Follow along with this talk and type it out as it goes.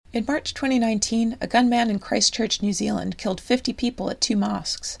In March 2019, a gunman in Christchurch, New Zealand, killed 50 people at 2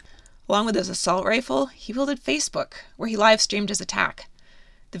 mosques. Along with his assault rifle, he wielded Facebook, where he live-streamed his attack.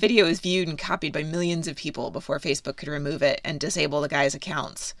 The video was viewed and copied by millions of people before Facebook could remove it and disable the guy's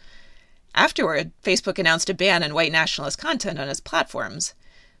accounts. Afterward, Facebook announced a ban on white nationalist content on its platforms.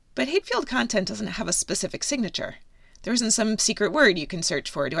 But hate-fueled content doesn't have a specific signature. There isn't some secret word you can search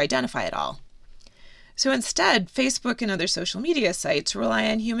for to identify it all. So instead, Facebook and other social media sites rely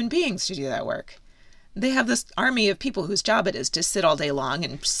on human beings to do that work. They have this army of people whose job it is to sit all day long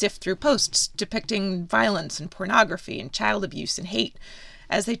and sift through posts depicting violence and pornography and child abuse and hate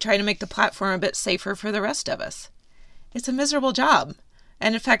as they try to make the platform a bit safer for the rest of us. It's a miserable job.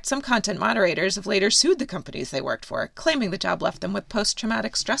 And in fact, some content moderators have later sued the companies they worked for, claiming the job left them with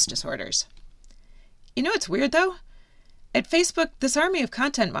post-traumatic stress disorders. You know what's weird, though? At Facebook, this army of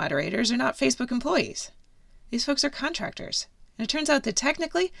content moderators are not Facebook employees. These folks are contractors. And it turns out that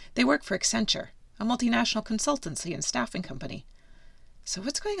technically, they work for Accenture, a multinational consultancy and staffing company. So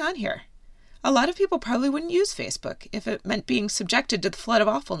what's going on here? A lot of people probably wouldn't use Facebook if it meant being subjected to the flood of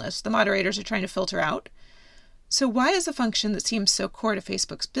awfulness the moderators are trying to filter out. So why is a function that seems so core to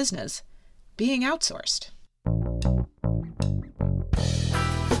Facebook's business being outsourced?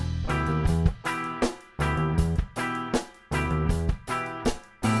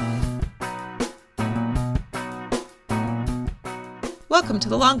 Welcome to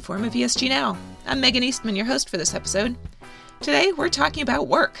the long form of ESG Now. I'm Megan Eastman, your host for this episode. Today, we're talking about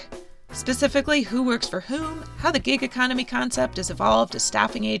work. Specifically, who works for whom, how the gig economy concept has evolved as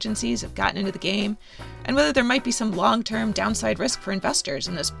staffing agencies have gotten into the game, and whether there might be some long-term downside risk for investors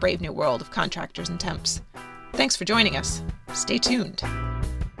in this brave new world of contractors and temps. Thanks for joining us. Stay tuned.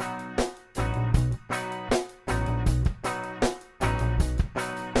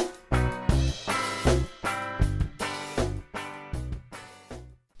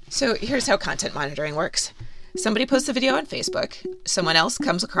 So here's how content monitoring works. Somebody posts a video on Facebook, someone else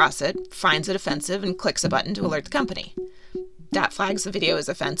comes across it, finds it offensive, and clicks a button to alert the company. That flags the video as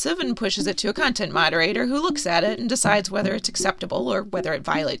offensive and pushes it to a content moderator who looks at it and decides whether it's acceptable or whether it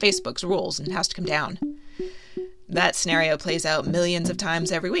violates Facebook's rules and has to come down. That scenario plays out millions of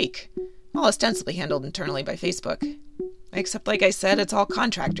times every week, all ostensibly handled internally by Facebook. Except, like I said, it's all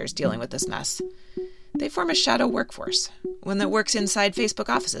contractors dealing with this mess. They form a shadow workforce, one that works inside Facebook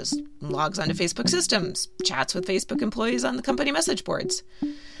offices, logs onto Facebook systems, chats with Facebook employees on the company message boards.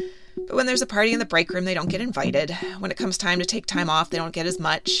 But when there's a party in the break room, they don't get invited. When it comes time to take time off, they don't get as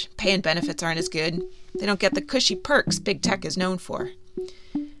much. Pay and benefits aren't as good. They don't get the cushy perks big tech is known for.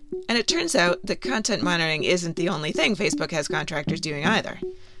 And it turns out that content monitoring isn't the only thing Facebook has contractors doing either.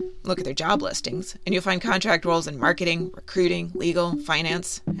 Look at their job listings, and you'll find contract roles in marketing, recruiting, legal,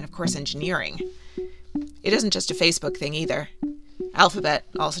 finance, and of course engineering. It isn't just a Facebook thing either. Alphabet,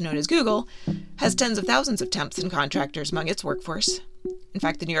 also known as Google, has tens of thousands of temps and contractors among its workforce. In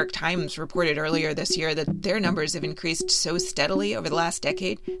fact, the New York Times reported earlier this year that their numbers have increased so steadily over the last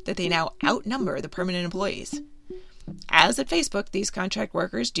decade that they now outnumber the permanent employees. As at Facebook, these contract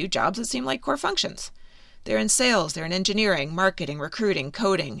workers do jobs that seem like core functions. They're in sales, they're in engineering, marketing, recruiting,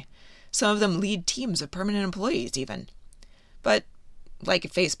 coding. Some of them lead teams of permanent employees, even. But like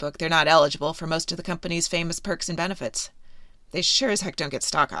at Facebook, they're not eligible for most of the company's famous perks and benefits. They sure as heck don't get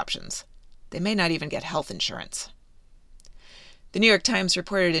stock options. They may not even get health insurance. The New York Times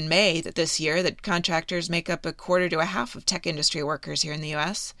reported in May that this year that contractors make up a quarter to a half of tech industry workers here in the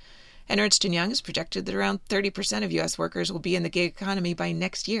U.S., and Ernst & Young has projected that around 30% of U.S. workers will be in the gig economy by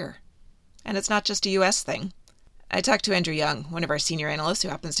next year. And it's not just a U.S. thing. I talked to Andrew Young, one of our senior analysts who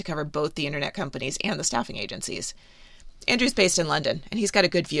happens to cover both the internet companies and the staffing agencies. Andrew's based in London, and he's got a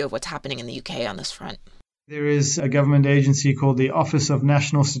good view of what's happening in the UK on this front. There is a government agency called the Office of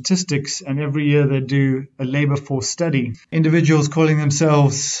National Statistics, and every year they do a labor force study. Individuals calling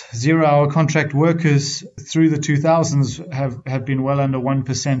themselves zero-hour contract workers through the 2000s have been well under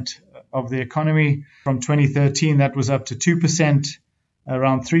 1% of the economy. From 2013, that was up to 2%.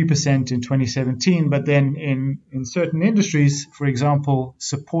 Around 3% in 2017, but then in certain industries, for example,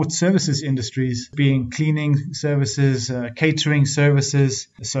 support services industries, being cleaning services, catering services,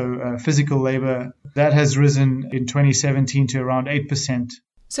 so physical labor, that has risen in 2017 to around 8%.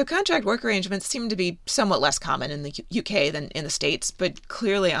 So contract work arrangements seem to be somewhat less common in the UK than in the States, but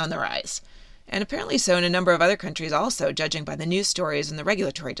clearly on the rise. And apparently so in a number of other countries also, judging by the news stories and the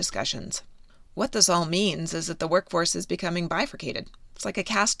regulatory discussions. What this all means is that the workforce is becoming bifurcated. It's like a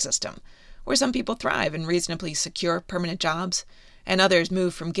caste system, where some people thrive in reasonably secure permanent jobs, and others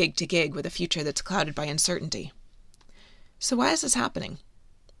move from gig to gig with a future that's clouded by uncertainty. So why is this happening?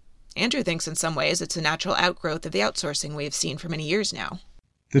 Andrew thinks in some ways it's a natural outgrowth of the outsourcing we have seen for many years now.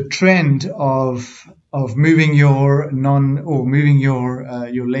 the trend of moving your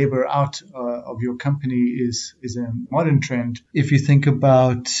your labor out of your company is a modern trend. If you think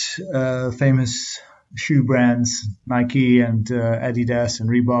about famous shoe brands, Nike and Adidas and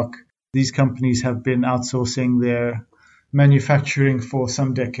Reebok, these companies have been outsourcing their manufacturing for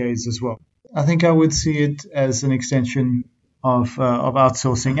some decades as well. I think I would see it as an extension of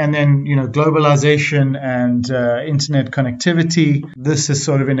outsourcing. And then, globalization and internet connectivity, this has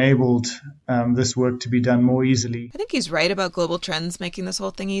sort of enabled this work to be done more easily. I think he's right about global trends making this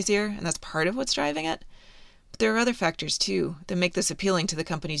whole thing easier, and that's part of what's driving it. But there are other factors, too, that make this appealing to the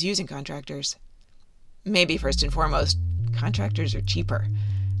companies using contractors. Maybe first and foremost, contractors are cheaper.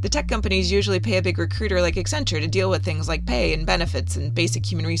 The tech companies usually pay a big recruiter like Accenture to deal with things like pay and benefits and basic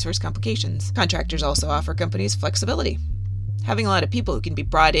human resource complications. Contractors also offer companies flexibility. Having a lot of people who can be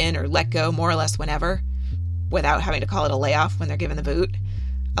brought in or let go more or less whenever, without having to call it a layoff when they're given the boot,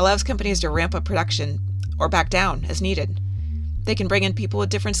 allows companies to ramp up production or back down as needed. They can bring in people with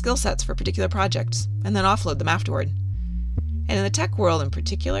different skill sets for particular projects and then offload them afterward. And in the tech world in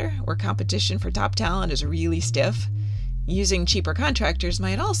particular, where competition for top talent is really stiff, using cheaper contractors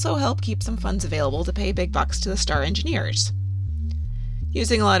might also help keep some funds available to pay big bucks to the star engineers.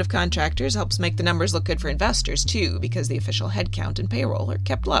 Using a lot of contractors helps make the numbers look good for investors, too, because the official headcount and payroll are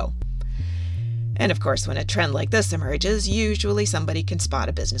kept low. And of course, when a trend like this emerges, usually somebody can spot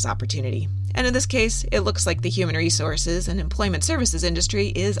a business opportunity. And in this case, it looks like the human resources and employment services industry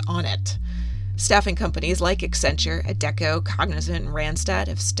is on it. Staffing companies like Accenture, Adecco, Cognizant, and Randstad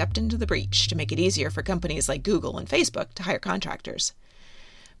have stepped into the breach to make it easier for companies like Google and Facebook to hire contractors.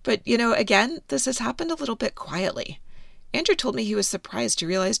 But, again, this has happened a little bit quietly. Andrew told me he was surprised to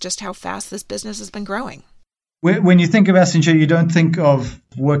realize just how fast this business has been growing. When you think of Accenture, you don't think of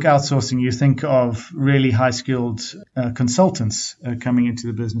work outsourcing. You think of really high-skilled consultants coming into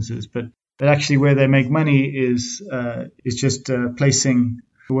the businesses. But actually where they make money is just placing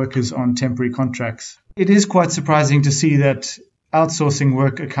workers on temporary contracts. It is quite surprising to see that outsourcing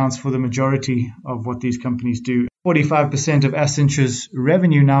work accounts for the majority of what these companies do. 45% of Accenture's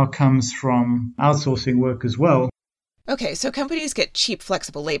revenue now comes from outsourcing work as well. Okay, so companies get cheap,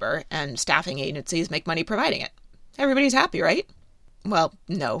 flexible labor, and staffing agencies make money providing it. Everybody's happy, right? Well,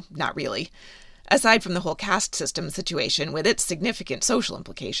 no, not really. Aside from the whole caste system situation with its significant social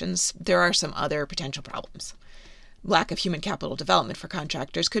implications, there are some other potential problems. Lack of human capital development for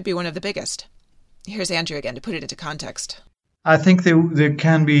contractors could be one of the biggest. Here's Andrew again to put it into context. I think there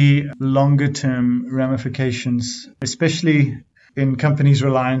can be longer-term ramifications, especially in companies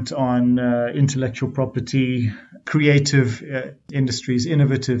reliant on intellectual property, creative industries,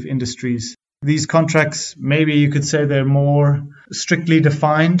 innovative industries. These contracts, maybe you could say they're more strictly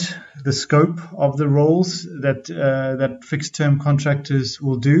defined, the scope of the roles that fixed-term contractors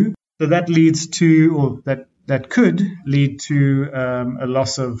will do. So that leads to, or that could lead to a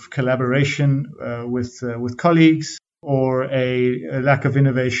loss of collaboration with colleagues or a lack of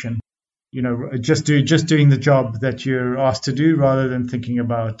innovation. Just doing the job that you're asked to do rather than thinking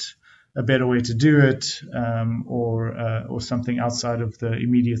about a better way to do it or something outside of the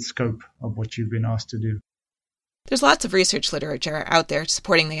immediate scope of what you've been asked to do. There's lots of research literature out there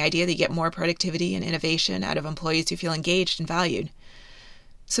supporting the idea that you get more productivity and innovation out of employees who feel engaged and valued.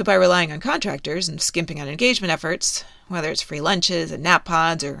 So by relying on contractors and skimping on engagement efforts, whether it's free lunches and nap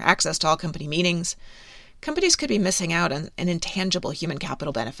pods or access to all company meetings, companies could be missing out on an intangible human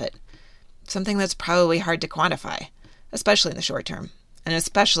capital benefit, something that's probably hard to quantify, especially in the short term, and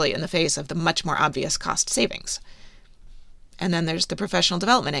especially in the face of the much more obvious cost savings. And then there's the professional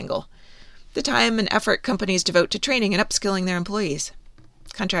development angle, the time and effort companies devote to training and upskilling their employees.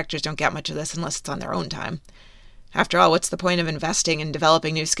 Contractors don't get much of this unless it's on their own time. After all, what's the point of investing in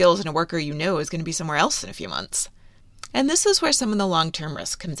developing new skills in a worker you know is going to be somewhere else in a few months? And this is where some of the long-term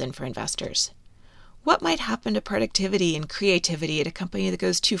risk comes in for investors. What might happen to productivity and creativity at a company that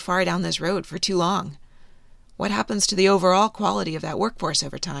goes too far down this road for too long? What happens to the overall quality of that workforce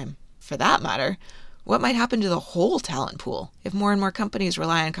over time? For that matter, what might happen to the whole talent pool if more and more companies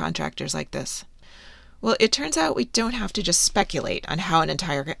rely on contractors like this? Well, it turns out we don't have to just speculate on how an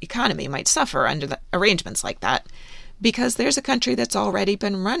entire economy might suffer under arrangements like that, because there's a country that's already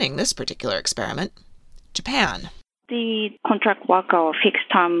been running this particular experiment, Japan. The contract worker or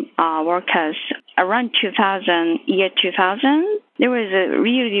fixed-term workers around year 2000, there was a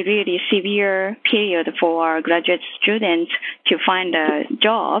really, really severe period for graduate students to find a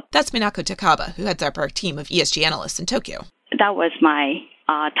job. That's Minako Takaba, who heads up our team of ESG analysts in Tokyo. That was my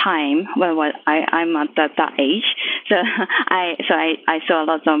time when I'm at that age. So I saw a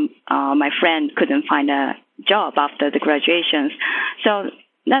lot of my friends couldn't find a job after the graduations. So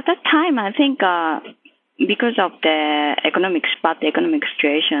At that time, I think because of the bad economic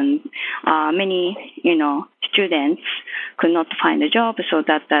situation, many, students could not find a job, so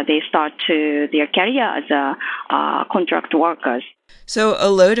that they start their career as contract workers. So a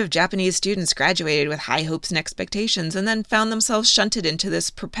load of Japanese students graduated with high hopes and expectations and then found themselves shunted into this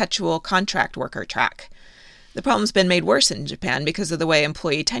perpetual contract worker track. The problem's been made worse in Japan because of the way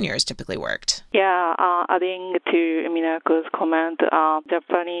employee tenure is typically worked. Yeah, adding to Minako's comment,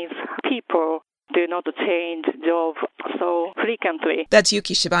 Japanese people do not change job so frequently. That's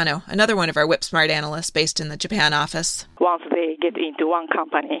Yuki Shibano, another one of our WhipSmart analysts based in the Japan office. Once they get into one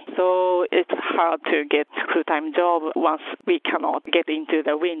company. So it's hard to get full-time job once we cannot get into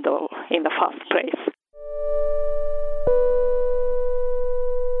the window in the first place.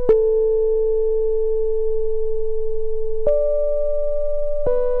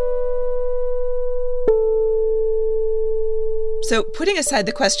 So, putting aside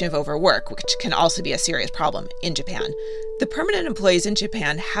the question of overwork, which can also be a serious problem in Japan, the permanent employees in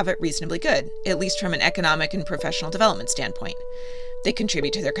Japan have it reasonably good, at least from an economic and professional development standpoint. They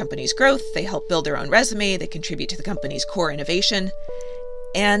contribute to their company's growth, they help build their own resume, they contribute to the company's core innovation.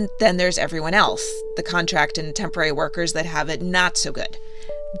 And then there's everyone else, the contract and temporary workers that have it not so good.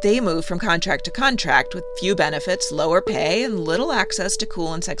 They move from contract to contract with few benefits, lower pay, and little access to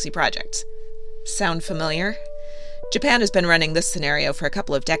cool and sexy projects. Sound familiar? Japan has been running this scenario for a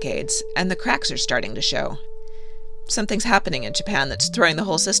couple of decades, and the cracks are starting to show. Something's happening in Japan that's throwing the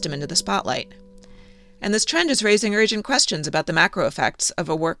whole system into the spotlight. And this trend is raising urgent questions about the macro effects of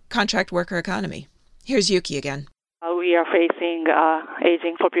a contract worker economy. Here's Yuki again. We are facing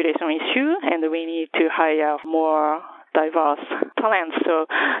aging population issue, and we need to hire more diverse talents. So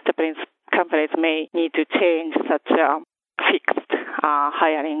Japanese companies may need to change such a fixed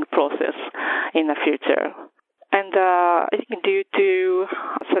hiring process in the future. And I think due to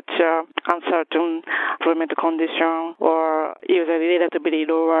such uncertain employment condition or usually relatively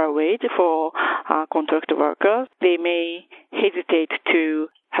lower wage for contract workers, they may hesitate to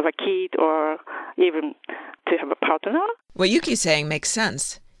have a kid or even to have a partner. What Yuki's saying makes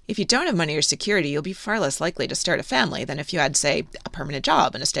sense. If you don't have money or security, you'll be far less likely to start a family than if you had, say, a permanent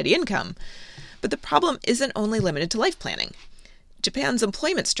job and a steady income. But the problem isn't only limited to life planning. Japan's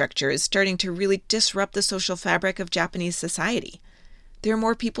employment structure is starting to really disrupt the social fabric of Japanese society. There are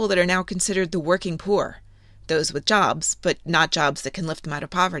more people that are now considered the working poor, those with jobs, but not jobs that can lift them out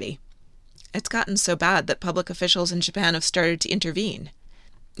of poverty. It's gotten so bad that public officials in Japan have started to intervene.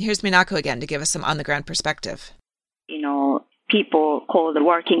 Here's Minako again to give us some on-the-ground perspective. People called the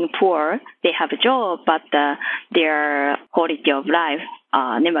working poor, they have a job, but their quality of life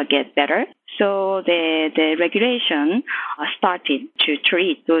never get better. So the regulation started to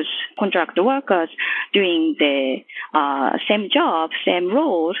treat those contract workers doing the same job, same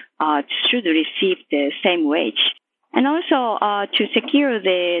role, should receive the same wage. And also to secure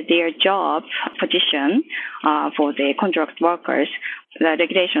their job position for the contract workers, the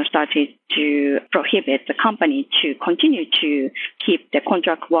regulation started to prohibit the company to continue to keep the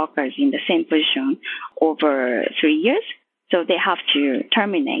contract workers in the same position over 3 years. So they have to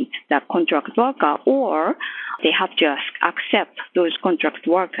terminate the contract worker, or they have to accept those contract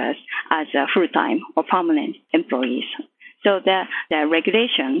workers as full-time or permanent employees. So the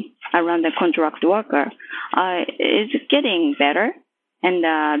regulation around the contract worker is getting better, and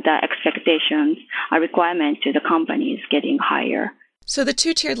the expectations, requirement to the company is getting higher. So the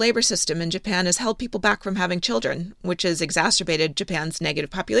two-tiered labor system in Japan has held people back from having children, which has exacerbated Japan's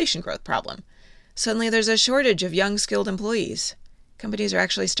negative population growth problem. Suddenly there's a shortage of young, skilled employees. Companies are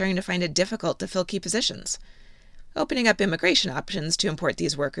actually starting to find it difficult to fill key positions. Opening up immigration options to import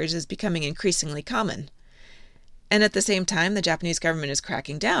these workers is becoming increasingly common. And at the same time, the Japanese government is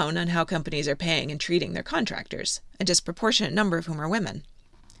cracking down on how companies are paying and treating their contractors, a disproportionate number of whom are women.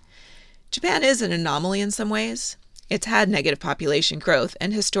 Japan is an anomaly in some ways. It's had negative population growth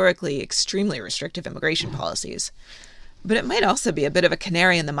and historically extremely restrictive immigration policies. But it might also be a bit of a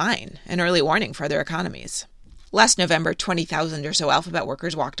canary in the mine, an early warning for other economies. Last November, 20,000 or so Alphabet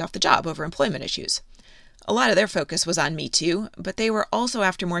workers walked off the job over employment issues. A lot of their focus was on Me Too, but they were also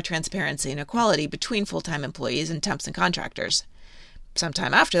after more transparency and equality between full-time employees and temps and contractors.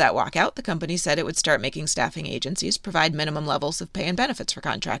 Sometime after that walkout, the company said it would start making staffing agencies provide minimum levels of pay and benefits for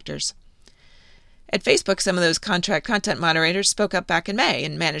contractors. At Facebook, some of those contract content moderators spoke up back in May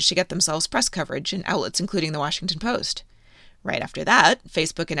and managed to get themselves press coverage in outlets including the Washington Post. Right after that,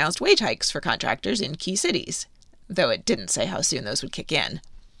 Facebook announced wage hikes for contractors in key cities, though it didn't say how soon those would kick in.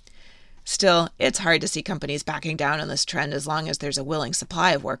 Still, it's hard to see companies backing down on this trend as long as there's a willing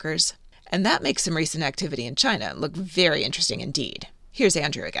supply of workers. And that makes some recent activity in China look very interesting indeed. Here's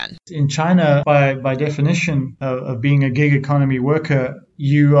Andrew again. In China, by definition of being a gig economy worker,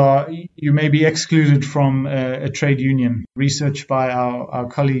 you may be excluded from a trade union. Research by our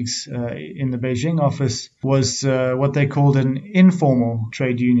colleagues in the Beijing office was what they called an informal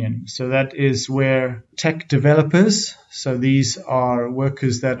trade union. So that is where tech developers, so these are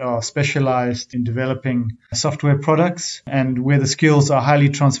workers that are specialized in developing software products and where the skills are highly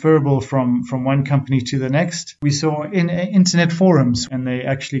transferable from one company to the next. We saw in internet forums, and they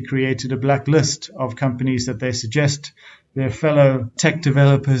actually created a blacklist of companies that they suggest their fellow tech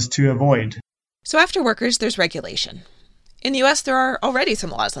developers to avoid. So after workers, there's regulation. In the U.S., there are already some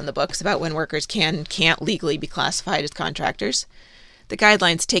laws on the books about when workers can and can't legally be classified as contractors. The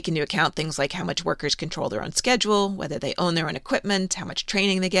guidelines take into account things like how much workers control their own schedule, whether they own their own equipment, how much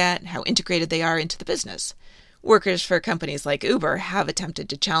training they get, how integrated they are into the business. Workers for companies like Uber have attempted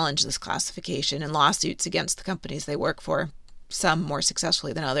to challenge this classification in lawsuits against the companies they work for, some more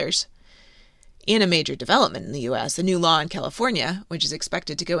successfully than others. In a major development in the U.S., a new law in California, which is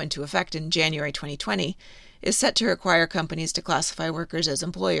expected to go into effect in January 2020, is set to require companies to classify workers as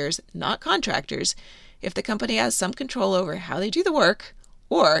employers, not contractors, if the company has some control over how they do the work,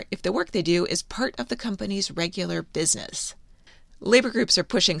 or if the work they do is part of the company's regular business. Labor groups are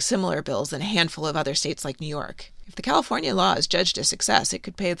pushing similar bills in a handful of other states like New York. If the California law is judged a success, it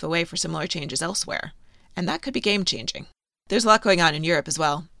could pave the way for similar changes elsewhere. And that could be game-changing. There's a lot going on in Europe as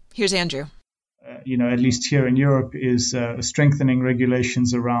well. Here's Andrew. At least here in Europe, is strengthening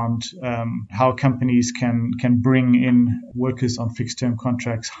regulations around how companies can bring in workers on fixed-term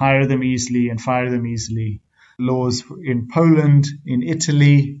contracts, hire them easily and fire them easily. Laws in Poland, in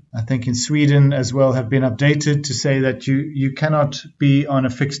Italy, I think in Sweden as well, have been updated to say that you cannot be on a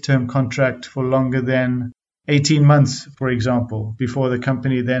fixed-term contract for longer than 18 months, for example, before the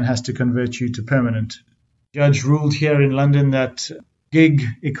company then has to convert you to permanent. Judge ruled here in London that gig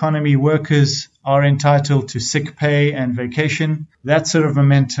economy workers are entitled to sick pay and vacation. That sort of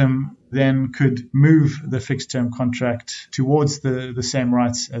momentum then could move the fixed-term contract towards the same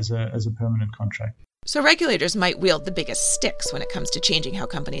rights as a permanent contract. So regulators might wield the biggest sticks when it comes to changing how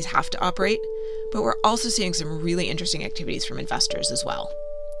companies have to operate, but we're also seeing some really interesting activities from investors as well.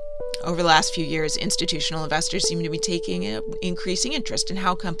 Over the last few years, institutional investors seem to be taking an increasing interest in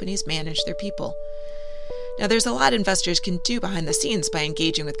how companies manage their people. Now, there's a lot investors can do behind the scenes by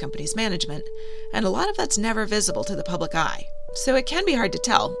engaging with companies' management, and a lot of that's never visible to the public eye. So it can be hard to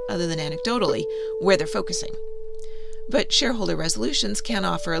tell, other than anecdotally, where they're focusing. But shareholder resolutions can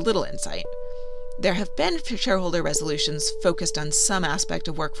offer a little insight. There have been shareholder resolutions focused on some aspect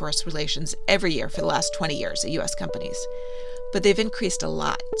of workforce relations every year for the last 20 years at U.S. companies, but they've increased a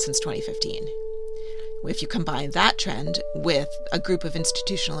lot since 2015. If you combine that trend with a group of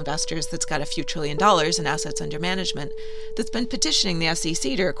institutional investors that's got a few $1 trillion in assets under management that's been petitioning the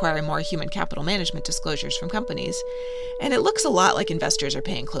SEC to require more human capital management disclosures from companies, and it looks a lot like investors are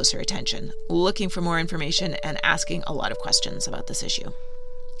paying closer attention, looking for more information and asking a lot of questions about this issue.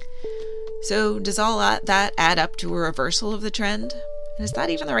 So does all that add up to a reversal of the trend? And is that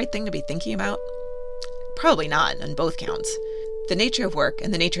even the right thing to be thinking about? Probably not on both counts. The nature of work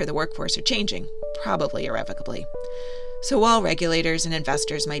and the nature of the workforce are changing, probably irrevocably. So while regulators and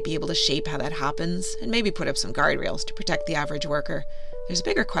investors might be able to shape how that happens and maybe put up some guardrails to protect the average worker, there's a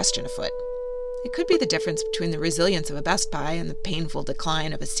bigger question afoot. It could be the difference between the resilience of a Best Buy and the painful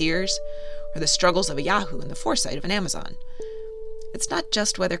decline of a Sears, or the struggles of a Yahoo and the foresight of an Amazon. It's not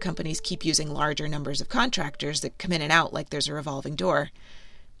just whether companies keep using larger numbers of contractors that come in and out like there's a revolving door.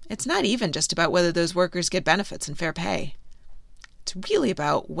 It's not even just about whether those workers get benefits and fair pay. It's really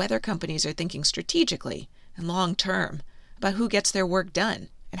about whether companies are thinking strategically and long-term about who gets their work done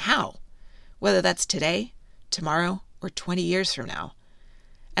and how, whether that's today, tomorrow, or 20 years from now.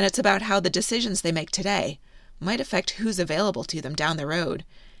 And it's about how the decisions they make today might affect who's available to them down the road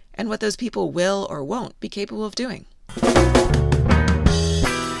and what those people will or won't be capable of doing.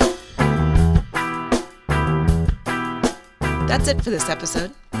 That's it for this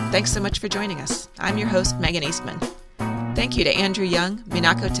episode. Thanks so much for joining us. I'm your host, Megan Eastman. Thank you to Andrew Young,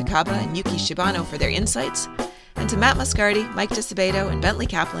 Minako Takaba, and Yuki Shibano for their insights, and to Matt Muscardi, Mike DiSabato, and Bentley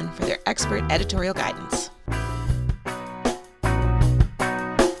Kaplan for their expert editorial guidance.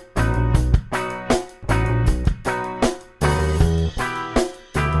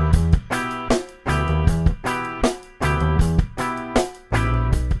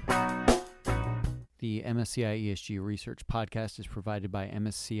 The MSCI ESG Research podcast is provided by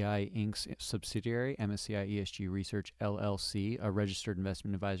MSCI Inc.'s subsidiary, MSCI ESG Research LLC, a registered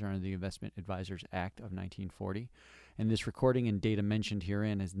investment advisor under the Investment Advisors Act of 1940, and this recording and data mentioned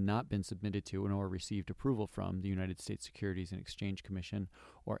herein has not been submitted to nor received approval from the United States Securities and Exchange Commission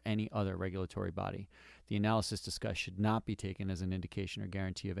or any other regulatory body. The analysis discussed should not be taken as an indication or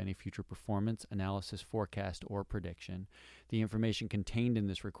guarantee of any future performance, analysis, forecast, or prediction. The information contained in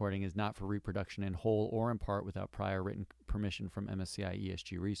this recording is not for reproduction in whole or in part without prior written permission from MSCI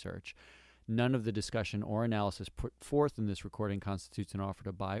ESG Research. None of the discussion or analysis put forth in this recording constitutes an offer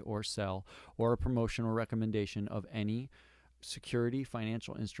to buy or sell or a promotion or recommendation of any security,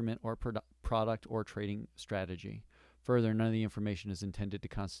 financial instrument, or product or trading strategy. Further, none of the information is intended to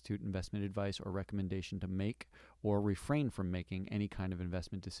constitute investment advice or recommendation to make or refrain from making any kind of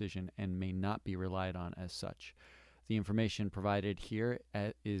investment decision and may not be relied on as such. The information provided here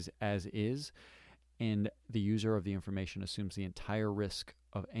is as is, and the user of the information assumes the entire risk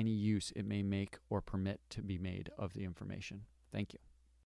of any use it may make or permit to be made of the information. Thank you.